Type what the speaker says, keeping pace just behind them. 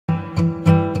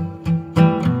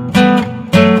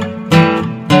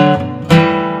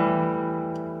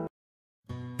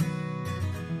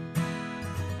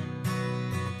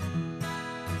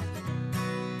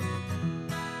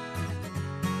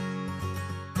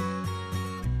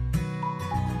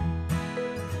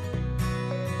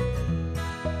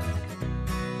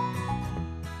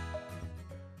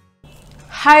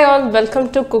Hi all, welcome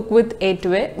to Cook with A to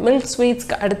A. Milk sweets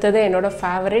அடுத்தது என்னோட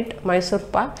favorite Mysore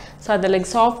Pak. So the like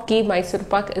soft ghee Mysore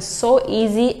Pak is so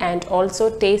easy and also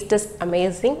taste is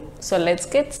amazing. So let's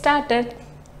get started.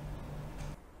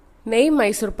 நெய்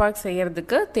Mysore Pak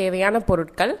செய்யறதுக்கு தேவையான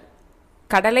பொருட்கள்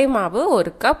கடலை மாவு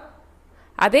 1 cup,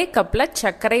 அதே கப்ல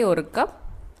சர்க்கரை 1 கப்,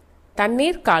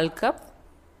 தண்ணீர் 1/4 கப்,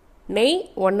 நெய்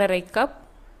 1/2 கப்.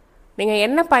 நீங்க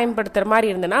எண்ணெய் பயன்படுத்துற மாதிரி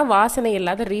இருந்தனா வாசனை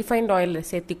இல்லாத ரீஃபைண்ட் ஆயில்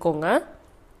சேர்த்திக்கோங்க.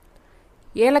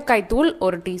 ஏலக்காய் தூள்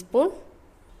 1 டீஸ்பூன்.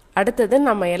 அடுத்தது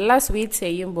நம்ம எல்லா ஸ்வீட்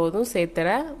செய்யும் போதும் சேர்த்துற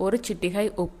ஒரு சிட்டிகை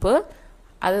உப்பு.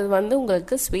 அது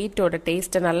உங்களுக்கு ஸ்வீட்டோட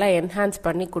டேஸ்ட்டை நல்லா என்ஹான்ஸ்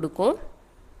பண்ணி கொடுக்கும்.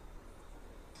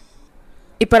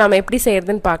 இப்போ நம்ம எப்படி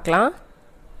செய்யறதுன்னு பார்க்கலாம்.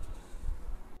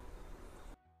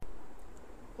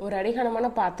 ஒரு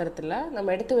அடிகனமான பாத்திரத்தில்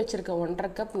நம்ம எடுத்து வச்சிருக்க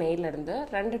 1/2 கப் நெய்யிலிருந்து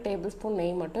 2 டேபிள் ஸ்பூன்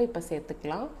நெய் மட்டும் இப்போ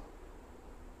சேர்த்துக்கலாம்.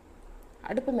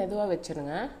 அடுப்பு மெதுவாக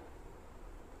வச்சுருங்க.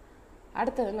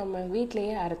 அடுத்தது நம்ம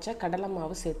வீட்டிலேயே அரைச்ச கடலை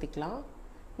மாவு சேர்த்திக்கலாம்.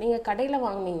 நீங்கள் கடையில்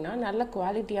வாங்கினீங்கன்னா நல்ல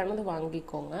குவாலிட்டியானது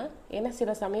வாங்கிக்கோங்க, ஏன்னா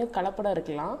சில சமயம் கலப்படம்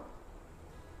இருக்கலாம்.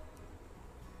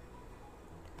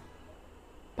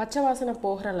 பச்சை வாசனை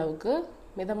போகிற அளவுக்கு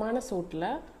மிதமான சூட்டில்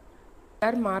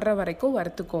கலர் மாறுற வரைக்கும்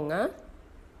வறுத்துக்கோங்க.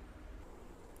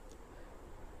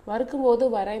 வறுக்கும்போது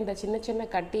வர இந்த சின்ன சின்ன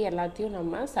கட்டி எல்லாத்தையும்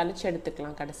நம்ம சலிச்சு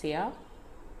எடுத்துக்கலாம். கடைசியாக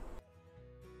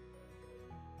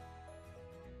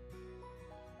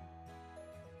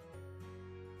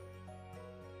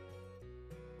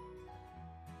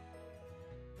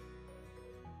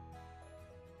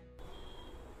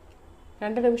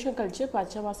 2 நிமிஷம் கழிச்சு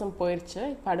பச்சை வாசம் போயிடுச்சு.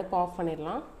 இப்போ அடுப்பு ஆஃப்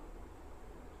பண்ணிடலாம்.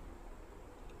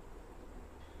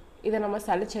 இதை நம்ம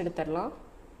சலிச்சு எடுத்துடலாம்.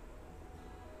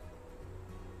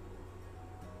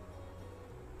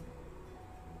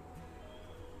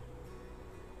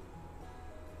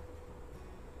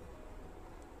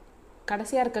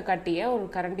 கடைசியாக இருக்க கட்டியை ஒரு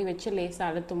கரண்டி வச்சு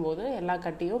லேசாக அழுத்தும் போது எல்லா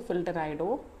கட்டியும் ஃபில்டர்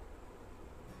ஆகிடும்.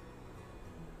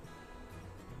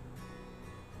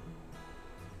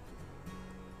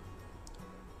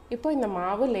 இப்போ இந்த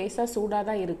மாவு லேசாக சூடாக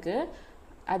தான் இருக்குது.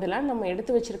 அதில் நம்ம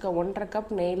எடுத்து வச்சுருக்க 1/2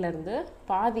 கப் நெய்யிலேருந்து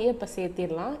பாதியை இப்போ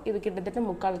சேர்த்திடலாம். இது கிட்டத்தட்ட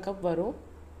 3/4 கப் வரும்.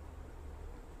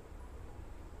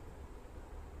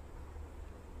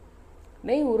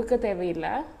 நெய் உருக்க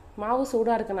தேவையில்லை, மாவு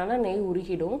சூடாக இருக்கனால நெய்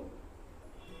உருகிடும்.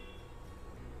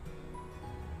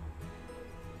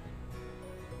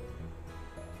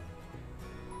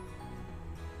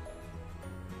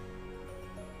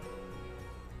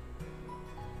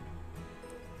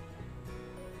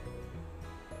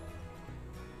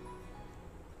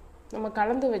 நம்ம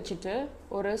கலந்து வச்சுட்டு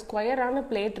ஒரு ஸ்கொயரான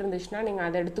பிளேட் இருந்துச்சுன்னா நீங்கள்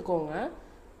அதை எடுத்துக்கோங்க.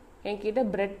 என்கிட்ட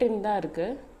பிரெட் டின் தான்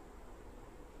இருக்குது.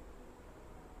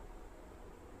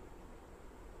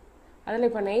 அதில்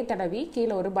இப்போ நெய் தடவி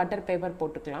கீழே ஒரு பட்டர் பேப்பர்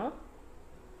போட்டுக்கலாம்.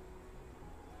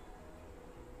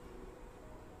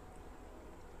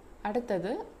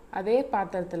 அடுத்தது அதே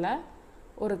பாத்திரத்தில்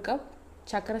 1 கப்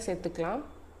சர்க்கரை சேர்த்துக்கலாம்.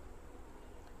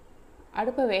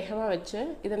 அடுப்பை வேகமாக வச்சு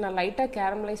இதை நான் லைட்டாக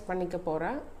கேரமலைஸ் பண்ணிக்க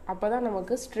போகிறேன். அப்போ தான்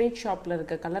நமக்கு ஸ்ட்ரீட் ஷாப்பில்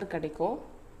இருக்க கலர் கிடைக்கும்.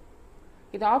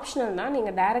 இது ஆப்ஷனல் தான்,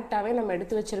 நீங்கள் டைரெக்டாகவே நம்ம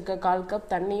எடுத்து வச்சுருக்க 1/4 கப்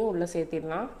தண்ணியும் உள்ளே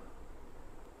சேர்த்திடலாம்.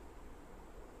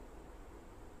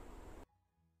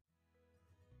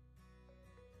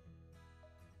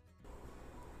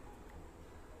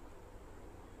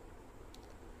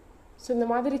 ஸோ இந்த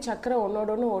மாதிரி சர்க்கரை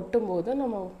ஒன்றோட ஒன்று ஒட்டும் போது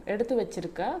நம்ம எடுத்து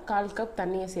வச்சுருக்க 1/4 கப்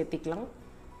தண்ணியை சேர்த்திக்கலாம்.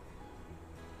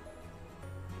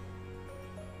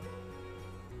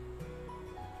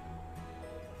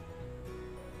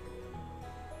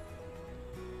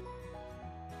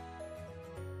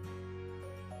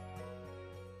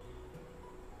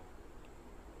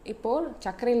 இப்போது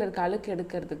சர்க்கரையில் இருக்க அழுக்கு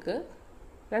எடுக்கிறதுக்கு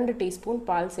 2 டீஸ்பூன்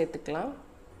பால் சேர்த்துக்கலாம்.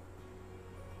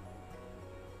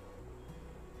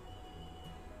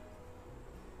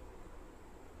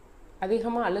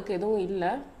 அதிகமாக அழுக்கு எதுவும்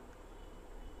இல்லை.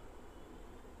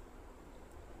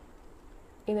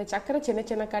 இந்த சர்க்கரை சின்ன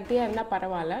சின்ன கட்டியாக இருந்தால்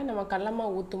பரவாயில்ல, நம்ம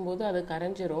கடலமாவு ஊற்றும் போது அது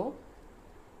கரைஞ்சிரும்.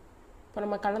 இப்போ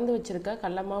நம்ம கலந்து வச்சுருக்க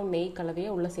கடலமாவு நெய்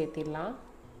கலவையை உள்ளே சேர்த்திடலாம்.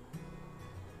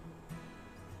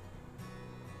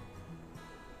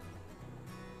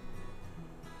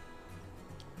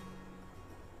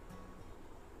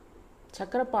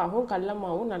 சர்க்கரைப்பாகும்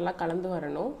கடலமாவும் நல்லா கலந்து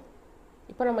வரணும்.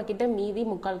 இப்போ நம்மக்கிட்ட மீதி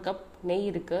 3/4 கப் நெய்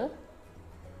இருக்குது.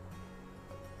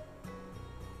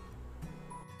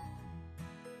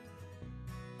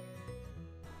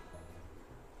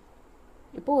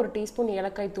 இப்போ 1 டீஸ்பூன்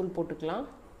ஏலக்காய் தூள் போட்டுக்கலாம்.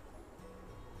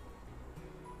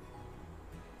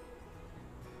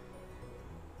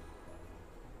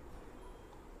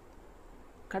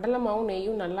 கடலை மாவும்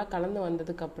நெய்யும் நல்லா கலந்து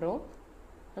வந்ததுக்கப்புறம்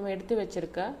நம்ம எடுத்து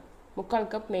வச்சிருக்க 3/4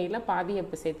 கப் நெய்யில் பாதி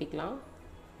இப்போ சேர்த்திக்கலாம்.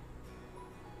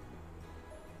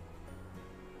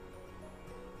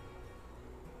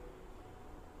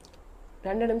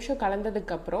 2 நிமிஷம்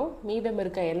கலந்ததுக்கு அப்புறம் மீதம்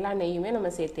இருக்க எல்லா நெய்யுமே நம்ம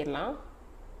சேர்த்திடலாம்.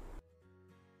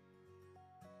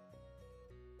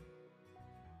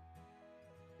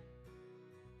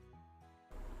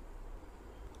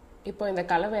 இப்போ இந்த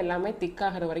கலவை எல்லாமே திக்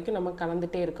ஆகிற வரைக்கும் நம்ம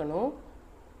கலந்துட்டே இருக்கணும்.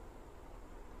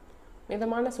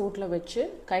 மிதமான சூட்டில் வச்சு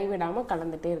கைவிடாமல்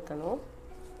கலந்துட்டே இருக்கணும்.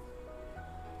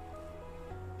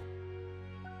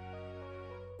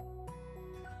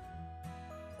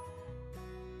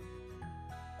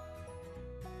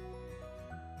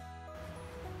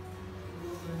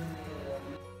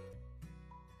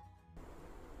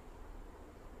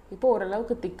 இப்போ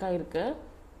ஓரளவுக்கு திக்காக இருக்கு.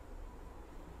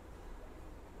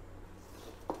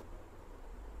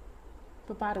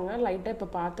 இப்போ பாருங்க, லைட்டாக இப்போ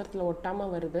பாத்திரத்தில்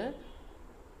ஒட்டாமல் வருது.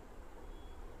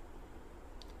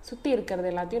 சுற்றி இருக்கிறது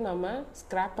எல்லாத்தையும் நம்ம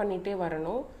ஸ்க்ராப் பண்ணிகிட்டே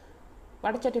வரணும்.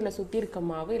 வடச்சட்டியில் சுற்றி இருக்க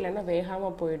மாவு இல்லைன்னா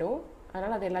வேகாமல் போயிடும்.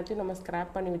 அதனால் அது எல்லாத்தையும் நம்ம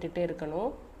ஸ்க்ராப் பண்ணி விட்டுட்டே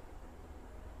இருக்கணும்.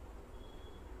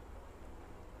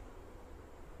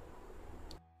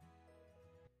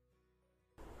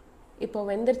 இப்போ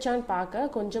வெந்துருச்சான்னு பார்க்க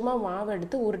கொஞ்சமாக மாவு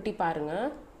எடுத்து உருட்டி பாருங்கள்.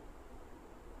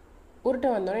 உருட்டை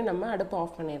வந்தோடனே நம்ம அடுப்பை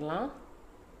ஆஃப் பண்ணிடலாம்.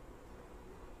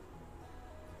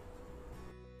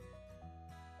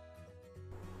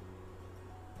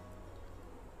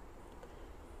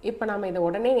 இப்போ நம்ம இதை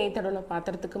உடனே நெய் தடவை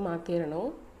பாத்திரத்துக்கு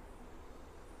மாற்றிடணும்.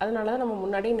 அதனால தான் நம்ம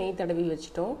முன்னாடியே நெய் தடவி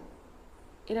வச்சிட்டோம்.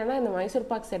 இல்லைன்னா இந்த மைசூர்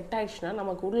பாக் செட் ஆயிடுச்சுன்னா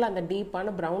நமக்கு உள்ள அந்த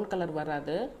டீப்பான ப்ரௌன் கலர்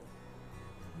வராது.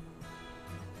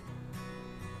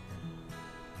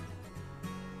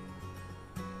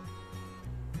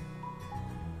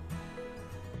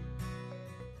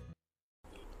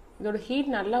 இதோட ஹீட்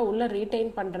நல்லா உள்ளே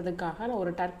ரீட்டைன் பண்ணுறதுக்காக நான்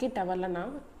ஒரு டர்க்கி டவலில்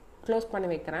நான் க்ளோஸ் பண்ணி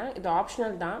வைக்கிறேன். இது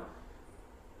ஆப்ஷனல் தான்.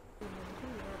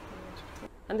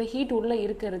 அந்த ஹீட் உள்ளே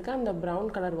இருக்க அந்த ப்ரௌன்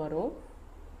கலர் வரும்.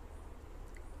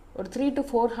 ஒரு 3 to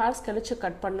 4 ஹார்ஸ் கழிச்சு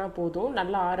கட் பண்ணால் போதும்.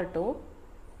 நல்லா ஆறட்டும்.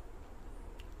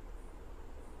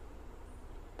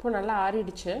 இப்போ நல்லா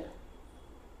ஆறிடுச்சு.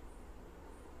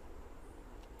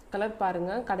 கலர்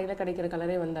பாருங்கள், கடையில் கிடைக்கிற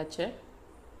கலரே வந்தாச்சு.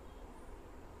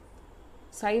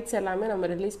 சைட்ஸ் எல்லாமே நம்ம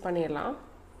ரிலீஸ் பண்ணிடலாம்.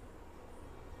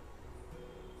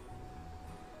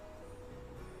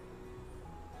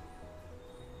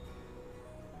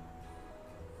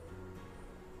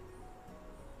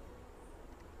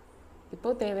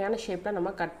 இப்போ தேவையான ஷேப்பில் நம்ம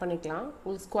கட் பண்ணிக்கலாம்.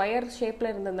 உங்களுக்கு ஸ்கொயர் ஷேப்பில்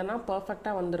இருந்ததுன்னா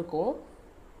பர்ஃபெக்டாக வந்திருக்கும்.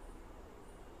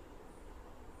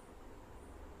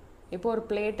 இப்போ ஒரு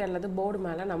பிளேட் அல்லது போர்டு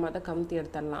மேலே நம்ம அதை கமுத்தி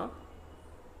எடுத்துடலாம்.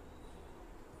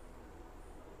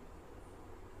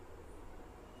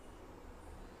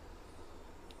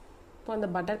 இப்போ அந்த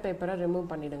பட்டர் பேப்பரை ரிமூவ்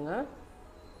பண்ணிடுங்க.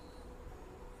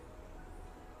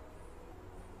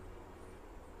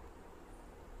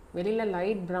 வெளியில்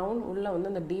லைட் ப்ரௌன், உள்ளே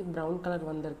வந்து அந்த டீப் ப்ரௌன் கலர்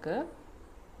வந்திருக்கு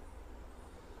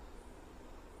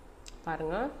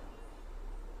பாருங்க.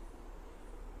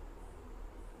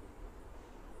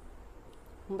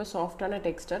 ரொம்ப சாஃப்டான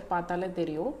டெக்ஸ்டர், பார்த்தாலே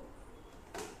தெரியும்.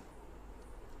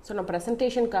 ஸோ நான்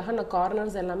ப்ரெசன்டேஷனுக்காக நான்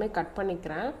கார்னர்ஸ் எல்லாமே கட்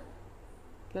பண்ணிக்கிறேன்.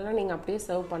 இல்லைனா நீங்கள் அப்படியே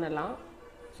சர்வ் பண்ணலாம்.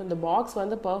 ஸோ இந்த பாக்ஸ்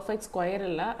வந்து பர்ஃபெக்ட் ஸ்கொயர்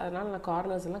இல்லை, அதனால் நான்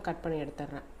கார்னர்ஸ் எல்லாம் கட் பண்ணி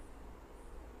எடுத்துடுறேன்.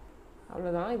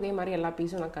 அவ்வளோதான். இதே மாதிரி எல்லா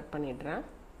பீஸும் நான் கட் பண்ணிடுறேன்.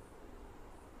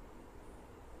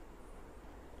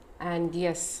 And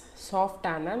yes, soft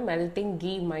and melting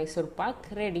ghee Mysore Pak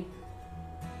ready.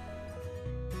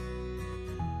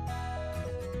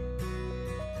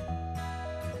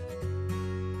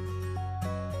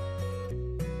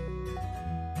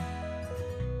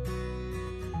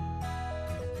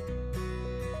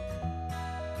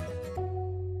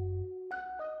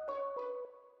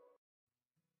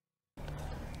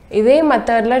 இதே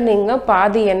மெத்தட்ல நீங்க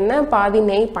பாதி எண்ணெய் பாதி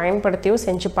நெய் பயன்படுத்தியும்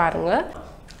செஞ்சு பாருங்க.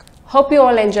 Hope you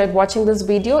all enjoyed watching this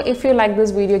video. If you like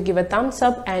this video, give a thumbs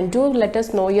up and do let us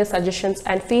know your suggestions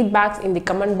and feedbacks in the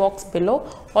comment box below.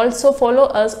 Also follow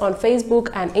us on Facebook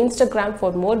and Instagram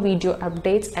for more video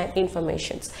updates and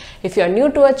informations. If you are new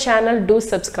to our channel, do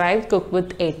subscribe. Cook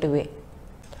with A to A.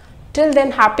 Till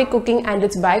then, happy cooking and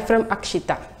it's bye from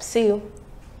Akshita. See you.